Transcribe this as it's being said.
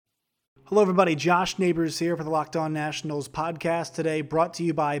Hello, everybody. Josh Neighbors here for the Locked On Nationals podcast today, brought to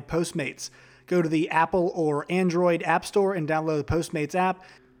you by Postmates. Go to the Apple or Android App Store and download the Postmates app.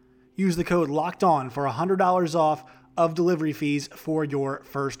 Use the code LOCKEDON for $100 off of delivery fees for your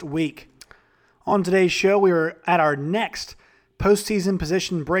first week. On today's show, we are at our next postseason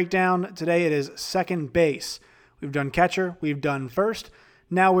position breakdown. Today it is second base. We've done catcher, we've done first.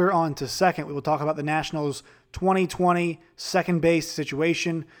 Now we're on to second. We will talk about the Nationals' 2020 second base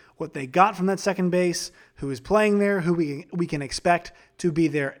situation, what they got from that second base, who is playing there, who we can expect to be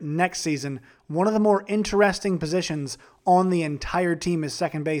there next season. One of the more interesting positions on the entire team is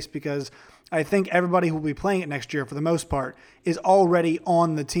second base, because I think everybody who will be playing it next year, for the most part, is already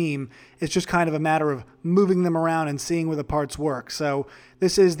on the team. It's just kind of a matter of moving them around and seeing where the parts work. So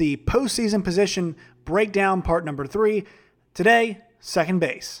this is the postseason position breakdown, part number 3. Today, second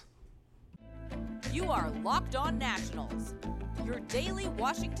base. You are Locked On Nationals, your daily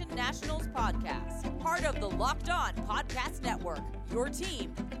Washington Nationals podcast, part of the Locked On Podcast Network, your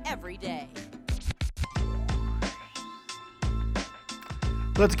team every day.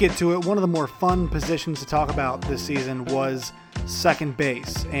 Let's get to it. One of the more fun positions to talk about this season was second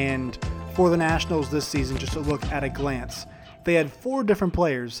base. And for the Nationals this season, just to look at a glance, they had 4 different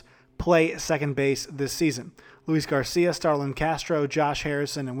players play second base this season. Luis Garcia, Starlin Castro, Josh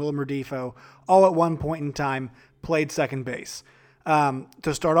Harrison, and Wilmer Difo all at one point in time played second base.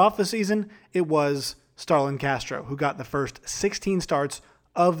 To start off the season, it was Starlin Castro who got the first 16 starts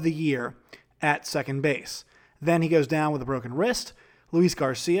of the year at second base. Then he goes down with a broken wrist. Luis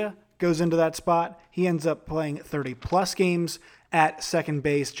Garcia goes into that spot. He ends up playing 30-plus games at second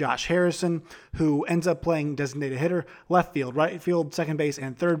base. Josh Harrison, who ends up playing designated hitter, left field, right field, second base,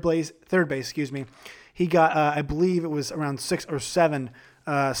 and third base. He got, I believe it was around 6 or 7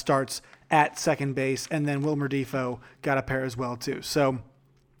 starts at second base, and then Wilmer Difo got a pair as well too. So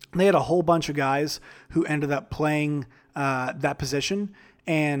they had a whole bunch of guys who ended up playing that position,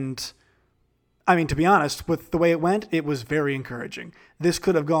 and I mean, to be honest, with the way it went, it was very encouraging. This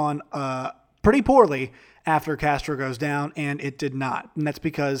could have gone pretty poorly after Castro goes down, and it did not. And that's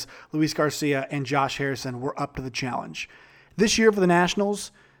because Luis Garcia and Josh Harrison were up to the challenge. This year for the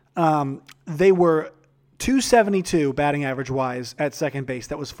Nationals, they were .272 batting average-wise at second base.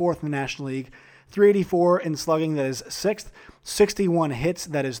 That was 4th in the National League. .384 in slugging, that is 6th. 61 hits,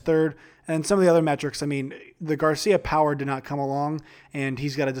 that is 3rd. And some of the other metrics, I mean, the Garcia power did not come along, and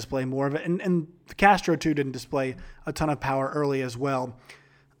he's got to display more of it. And Castro, too, didn't display a ton of power early as well.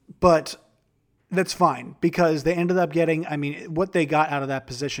 But that's fine, because they ended up getting, I mean, what they got out of that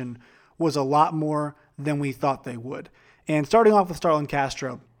position was a lot more than we thought they would. And starting off with Starlin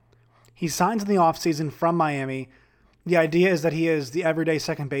Castro, he signs in the offseason from Miami. The idea is that he is the everyday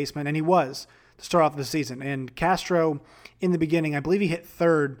second baseman, and he was to start off the season. And Castro, in the beginning, I believe he hit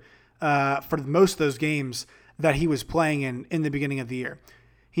 3rd for most of those games that he was playing in the beginning of the year.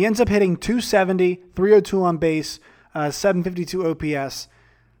 He ends up hitting .270, .302 on base, .752 OPS.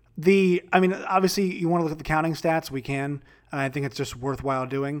 Obviously, you want to look at the counting stats. We can. I think it's just worthwhile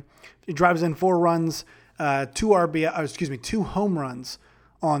doing. He drives in 4 runs, 2 home runs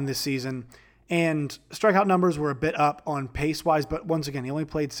on this season, and strikeout numbers were a bit up on pace-wise, but once again, he only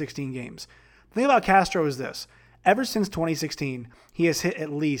played 16 games. The thing about Castro is this. Ever since 2016, he has hit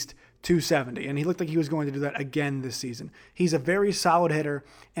at least .270, and he looked like he was going to do that again this season. He's a very solid hitter,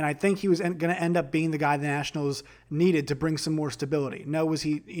 and I think he was going to end up being the guy the Nationals needed to bring some more stability.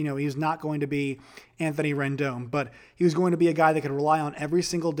 He was not going to be Anthony Rendon, but he was going to be a guy that could rely on every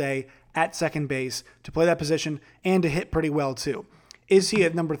single day at second base to play that position and to hit pretty well too. Is he a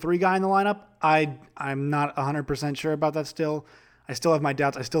number 3 guy in the lineup? I'm not 100% sure about that still. I still have my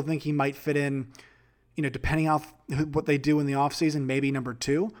doubts. I still think he might fit in, depending on what they do in the offseason, maybe number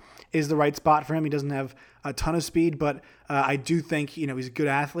 2 is the right spot for him. He doesn't have a ton of speed, but I do think, he's a good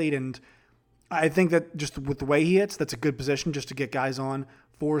athlete, and I think that just with the way he hits, that's a good position just to get guys on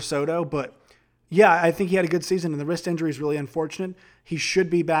for Soto. But yeah, I think he had a good season, and the wrist injury is really unfortunate. He should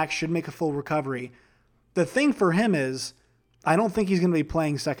be back, should make a full recovery. The thing for him is, I don't think he's going to be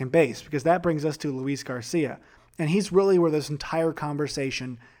playing second base, because that brings us to Luis Garcia. And he's really where this entire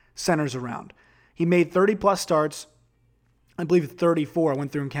conversation centers around. He made 30-plus starts. I believe 34. I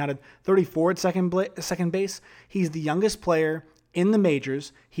went through and counted 34 at second base. He's the youngest player in the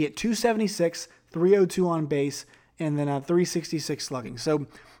majors. He hit .276, .302 on base, and then .366 slugging. So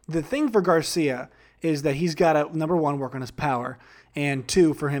the thing for Garcia is that he's got to, number 1, work on his power, and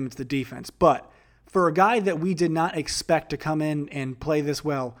 2, for him, it's the defense. But for a guy that we did not expect to come in and play this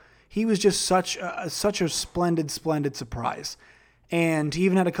well, he was just such a splendid surprise. And he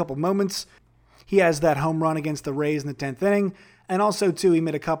even had a couple moments. He has that home run against the Rays in the 10th inning. And also, too, he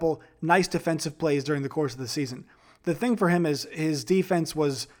made a couple nice defensive plays during the course of the season. The thing for him is his defense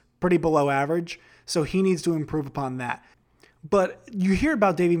was pretty below average, so he needs to improve upon that. But you hear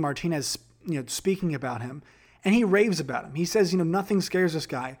about Davey Martinez, speaking about him, and he raves about him. He says, nothing scares this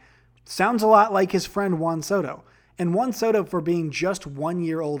guy. Sounds a lot like his friend Juan Soto. And Juan Soto, for being just 1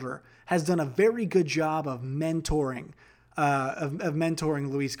 year older, has done a very good job of mentoring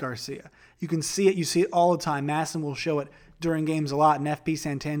Luis Garcia. You can see it. You see it all the time. Masson will show it during games a lot, and FP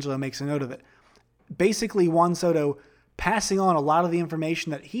Santangelo makes a note of it. Basically, Juan Soto passing on a lot of the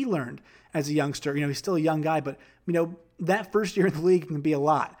information that he learned as a youngster. He's still a young guy, but, that first year in the league can be a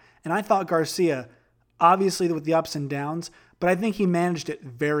lot. And I thought Garcia, obviously with the ups and downs, but I think he managed it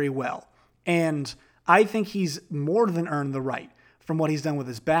very well. And I think he's more than earned the right from what he's done with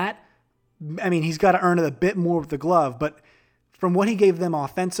his bat. I mean, he's got to earn it a bit more with the glove, but from what he gave them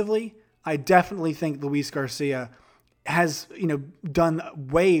offensively, I definitely think Luis Garcia has, done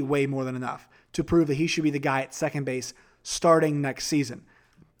way, way more than enough to prove that he should be the guy at second base starting next season.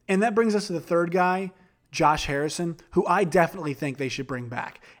 And that brings us to the third guy, Josh Harrison, who I definitely think they should bring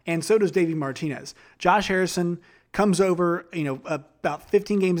back. And so does Davey Martinez. Josh Harrison comes over, about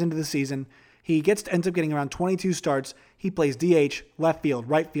 15 games into the season. He ends up getting around 22 starts. He plays DH, left field,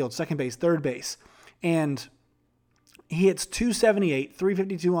 right field, second base, third base. And he hits .278,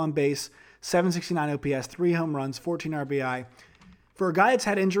 .352 on base, .769 OPS, 3 home runs, 14 RBI. For a guy that's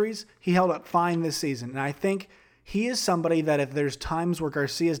had injuries, he held up fine this season. And I think he is somebody that if there's times where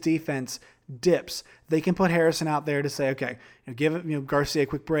Garcia's defense dips, they can put Harrison out there to say, okay, give Garcia a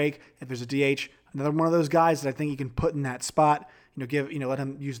quick break. If there's a DH, another one of those guys that I think you can put in that spot. Let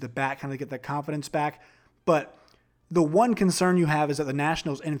him use the bat, kind of get that confidence back. But the one concern you have is that the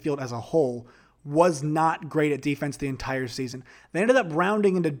Nationals infield as a whole was not great at defense the entire season. They ended up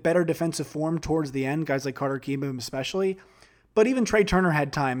rounding into better defensive form towards the end, guys like Carter Kieboom especially. But even Trey Turner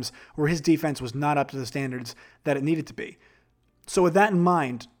had times where his defense was not up to the standards that it needed to be. So with that in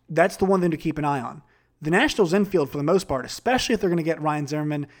mind, that's the one thing to keep an eye on. The Nationals infield, for the most part, especially if they're going to get Ryan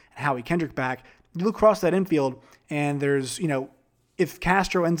Zimmerman and Howie Kendrick back, you look across that infield and there's, if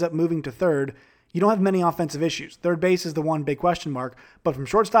Castro ends up moving to third, you don't have many offensive issues. Third base is the one big question mark. But from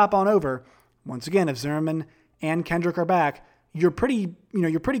shortstop on over, once again, if Zimmerman and Kendrick are back, you're pretty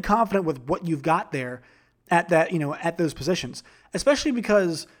confident with what you've got there at that, at those positions. Especially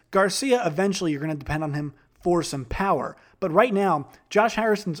because Garcia, eventually you're going to depend on him for some power. But right now, Josh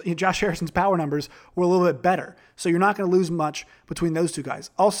Harrison's power numbers were a little bit better. So you're not going to lose much between those two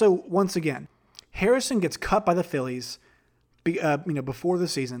guys. Also, once again, Harrison gets cut by the Phillies before the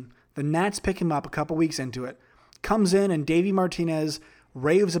season. The Nats pick him up a couple weeks into it. Comes in and Davey Martinez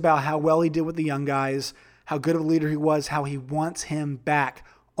raves about how well he did with the young guys, how good of a leader he was, how he wants him back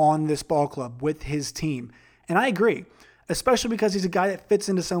on this ball club with his team. And I agree, especially because he's a guy that fits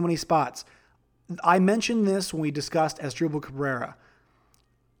into so many spots. I mentioned this when we discussed Asdrubal Cabrera.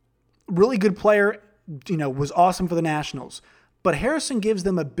 Really good player, was awesome for the Nationals. But Harrison gives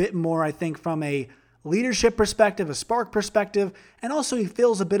them a bit more, I think, from a leadership perspective, a spark perspective, and also he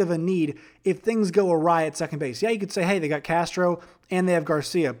feels a bit of a need if things go awry at second base. Yeah, you could say, hey, they got Castro and they have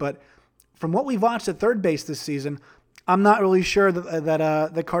Garcia, but from what we've watched at third base this season, I'm not really sure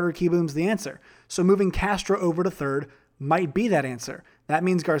that Carter Kieboom's the answer. So moving Castro over to third might be that answer. That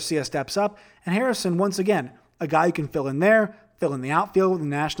means Garcia steps up, and Harrison, once again, a guy who can fill in there, fill in the outfield. With the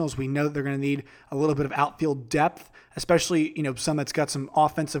Nationals, we know that they're going to need a little bit of outfield depth, especially, some that's got some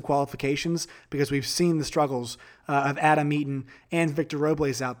offensive qualifications, because we've seen the struggles of Adam Eaton and Victor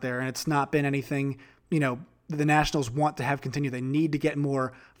Robles out there, and it's not been anything, the Nationals want to have continue. They need to get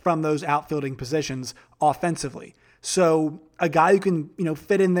more from those outfielding positions offensively. So a guy who can,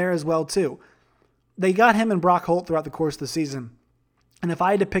 fit in there as well too. They got him and Brock Holt throughout the course of the season. And if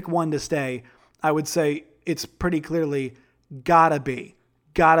I had to pick one to stay, I would say it's pretty clearly gotta be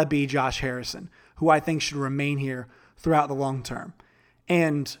Josh Harrison, who I think should remain here throughout the long term.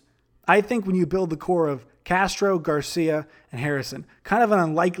 And I think when you build the core of Castro, Garcia, and Harrison, kind of an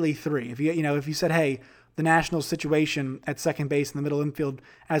unlikely three. If you said, hey, the Nationals situation at second base and the middle infield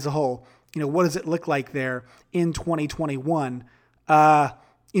as a whole, what does it look like there in 2021?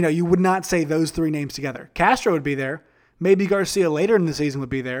 You would not say those three names together. Castro would be there. Maybe Garcia later in the season would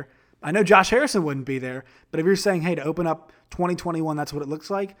be there. I know Josh Harrison wouldn't be there, but if you're saying, hey, to open up 2021, that's what it looks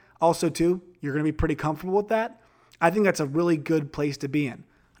like. Also, too, you're going to be pretty comfortable with that. I think that's a really good place to be in.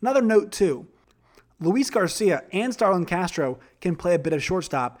 Another note, too, Luis Garcia and Starlin Castro can play a bit of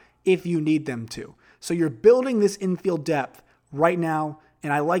shortstop if you need them to. So you're building this infield depth right now,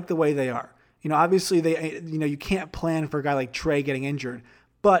 and I like the way they are. Obviously, you can't plan for a guy like Trey getting injured,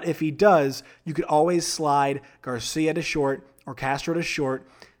 but if he does, you could always slide Garcia to short or Castro to short,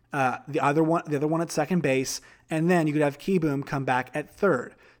 the other one at second base, and then you could have Kieboom come back at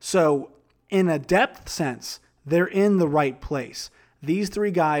third. So in a depth sense, they're in the right place. These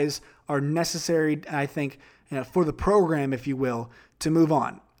three guys are necessary, I think, for the program, if you will, to move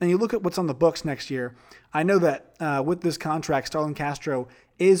on. And you look at what's on the books next year. I know that with this contract, Starlin Castro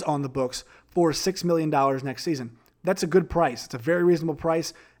is on the books for $6 million next season. That's a good price. It's a very reasonable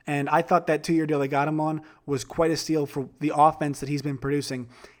price. And I thought that 2-year deal they got him on was quite a steal for the offense that he's been producing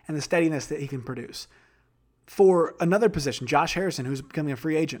and the steadiness that he can produce. For another position, Josh Harrison, who's becoming a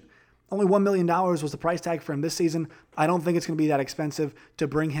free agent, only $1 million was the price tag for him this season. I don't think it's going to be that expensive to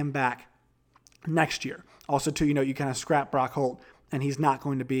bring him back next year. Also, too, you kind of scrap Brock Holt, and he's not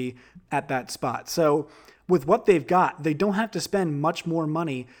going to be at that spot. So with what they've got, they don't have to spend much more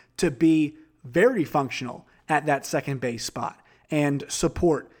money to be very functional at that second base spot and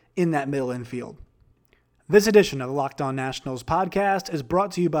support in that middle infield. This edition of the Locked On Nationals podcast is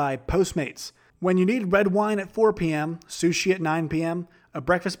brought to you by Postmates. When you need red wine at 4 p.m., sushi at 9 p.m., a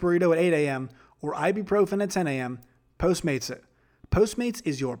breakfast burrito at 8 a.m., or ibuprofen at 10 a.m., Postmates it. Postmates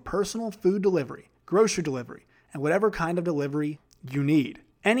is your personal food delivery, grocery delivery, and whatever kind of delivery you need.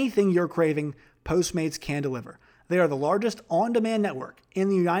 Anything you're craving, Postmates can deliver. They are the largest on-demand network in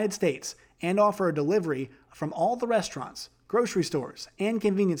the United States and offer a delivery from all the restaurants, grocery stores, and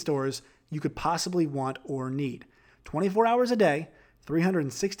convenience stores you could possibly want or need. 24 hours a day,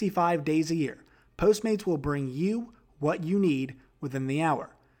 365 days a year. Postmates will bring you what you need within the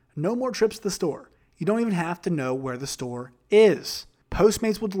hour. No more trips to the store. You don't even have to know where the store is.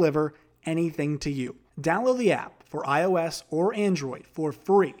 Postmates will deliver anything to you. Download the app for iOS or Android for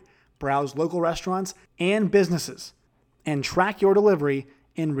free. Browse local restaurants and businesses and track your delivery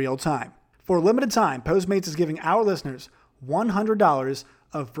in real time. For a limited time, Postmates is giving our listeners $100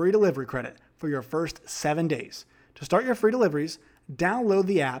 of free delivery credit for your first 7 days. To start your free deliveries, download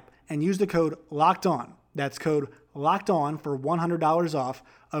the app and use the code LOCKEDON. That's code LOCKEDON for $100 off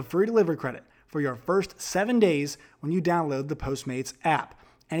of free delivery credit for your first 7 days when you download the Postmates app.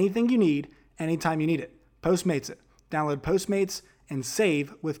 Anything you need, anytime you need it. Postmates it. Download Postmates and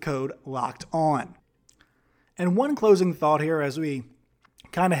save with code LOCKEDON. And one closing thought here as we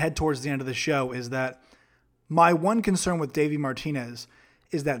kind of head towards the end of the show is that my one concern with Davey Martinez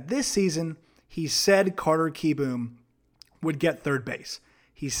is that this season he said Carter Kieboom would get third base.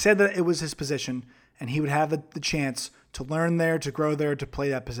 He said that it was his position and he would have the chance to learn there, to grow there, to play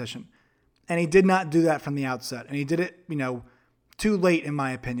that position. And he did not do that from the outset. And he did it, too late, in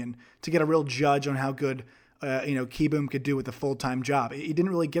my opinion, to get a real judge on how good, Kieboom could do with the full-time job. He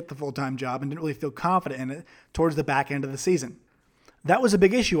didn't really get the full-time job and didn't really feel confident in it towards the back end of the season. That was a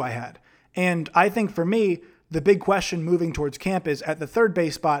big issue I had. And I think for me, the big question moving towards camp is at the third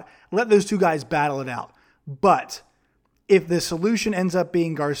base spot, let those two guys battle it out. But if the solution ends up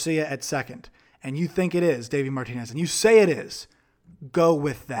being Garcia at second, and you think it is Davey Martinez, and you say it is, go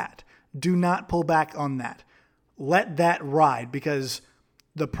with that. Do not pull back on that. Let that ride because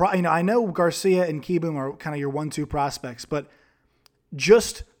I know Garcia and Kieboom are kind of your 1-2 prospects, but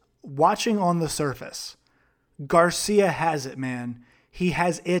just watching on the surface, Garcia has it, man. He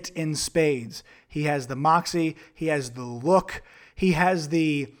has it in spades. He has the moxie. He has the look. He has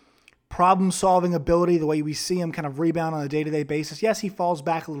the problem-solving ability, the way we see him kind of rebound on a day-to-day basis. Yes, he falls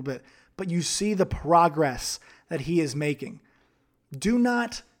back a little bit, but you see the progress that he is making. Do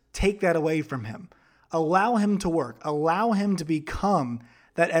not take that away from him. Allow him to work. Allow him to become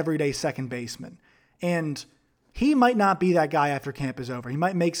that everyday second baseman. And he might not be that guy after camp is over. He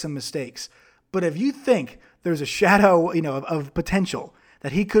might make some mistakes. But if you think there's a shadow, of potential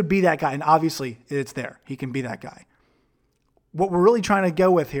that he could be that guy, and obviously it's there. He can be that guy. What we're really trying to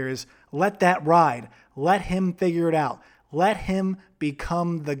go with here is let that ride. Let him figure it out. Let him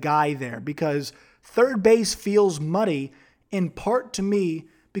become the guy there because third base feels muddy in part to me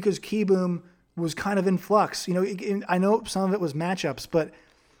because Kieboom was kind of in flux. I know some of it was matchups, but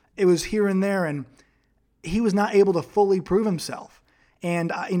it was here and there, and he was not able to fully prove himself.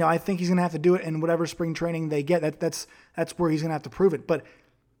 And, I think he's going to have to do it in whatever spring training they get. That's where he's going to have to prove it. But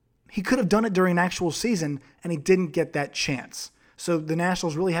he could have done it during an actual season, and he didn't get that chance. So the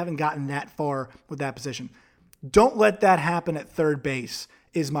Nationals really haven't gotten that far with that position. Don't let that happen at third base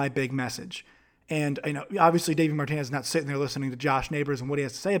is my big message. And obviously Davey Martinez is not sitting there listening to Josh Neighbors and what he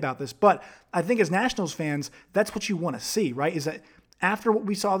has to say about this, but I think as Nationals fans, that's what you want to see, right? Is that after what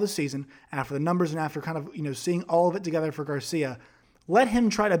we saw this season, after the numbers and after kind of, seeing all of it together for Garcia, let him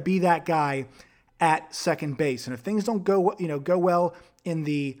try to be that guy at second base. And if things don't go well in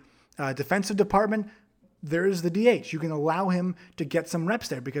the defensive department, there's the DH. You can allow him to get some reps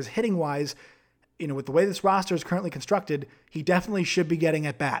there because hitting wise, with the way this roster is currently constructed, he definitely should be getting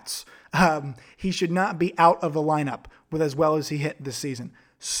at bats. He should not be out of the lineup with as well as he hit this season.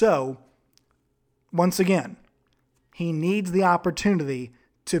 So, once again, he needs the opportunity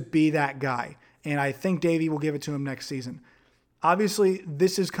to be that guy. And I think Davey will give it to him next season. Obviously,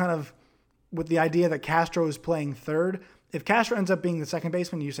 this is kind of with the idea that Castro is playing third. If Castro ends up being the second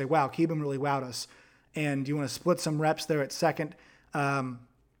baseman, you say, wow, Keebum really wowed us. And you want to split some reps there at second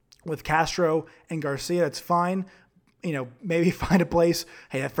with Castro and Garcia, that's fine. Maybe find a place.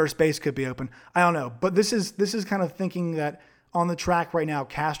 Hey, that first base could be open. I don't know. But this is kind of thinking that on the track right now,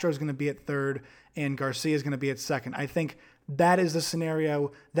 Castro is going to be at third and Garcia is going to be at second. I think that is the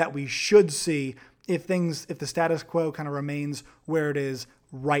scenario that we should see if the status quo kind of remains where it is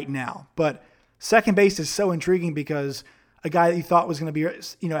right now. But second base is so intriguing because a guy that you thought was going to be,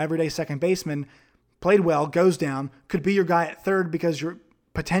 everyday second baseman played well, goes down, could be your guy at third because your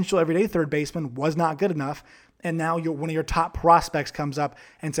potential everyday third baseman was not good enough. And now one of your top prospects comes up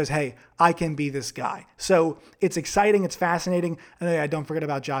and says, hey, I can be this guy. So it's exciting. It's fascinating. And don't forget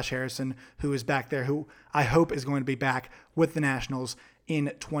about Josh Harrison, who is back there, who I hope is going to be back with the Nationals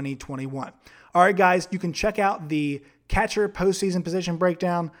in 2021. All right, guys, you can check out the catcher postseason position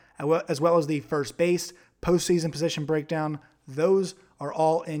breakdown as well as the first base postseason position breakdown. Those are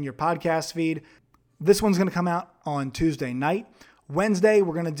all in your podcast feed. This one's going to come out on Tuesday night. Wednesday,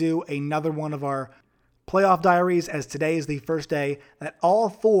 we're going to do another one of our playoff diaries, as today is the first day that all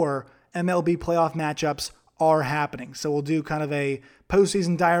 4 MLB playoff matchups are happening. So we'll do kind of a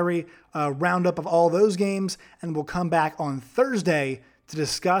postseason diary roundup of all those games, and we'll come back on Thursday to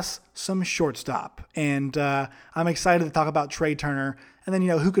discuss some shortstop. And I'm excited to talk about Trey Turner, and then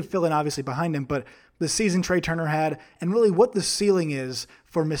who could fill in obviously behind him, but the season Trey Turner had, and really what the ceiling is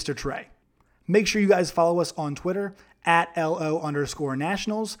for Mr. Trey. Make sure you guys follow us on Twitter at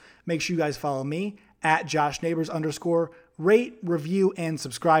 @LO_Nationals. Make sure you guys follow me at @JoshNeighbors_. Rate, review, and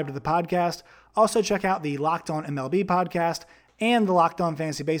subscribe to the podcast. Also check out the Locked On MLB podcast and the Locked On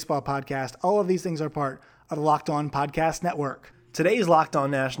Fantasy Baseball podcast. All of these things are part of the Locked On Podcast Network. Today's Locked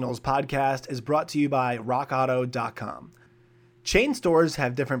On Nationals podcast is brought to you by RockAuto.com. Chain stores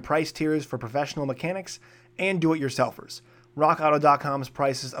have different price tiers for professional mechanics and do-it-yourselfers. RockAuto.com's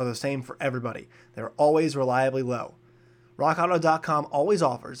prices are the same for everybody. They're always reliably low. RockAuto.com always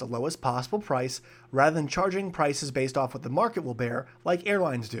offers the lowest possible price rather than charging prices based off what the market will bear like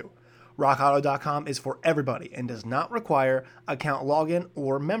airlines do. RockAuto.com is for everybody and does not require account login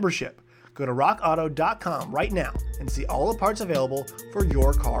or membership. Go to RockAuto.com right now and see all the parts available for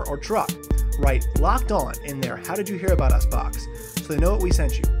your car or truck. Write Locked On in their How Did You Hear About Us box so they know what we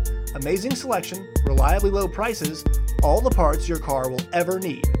sent you. Amazing selection, reliably low prices, all the parts your car will ever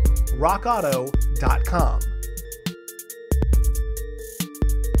need. RockAuto.com.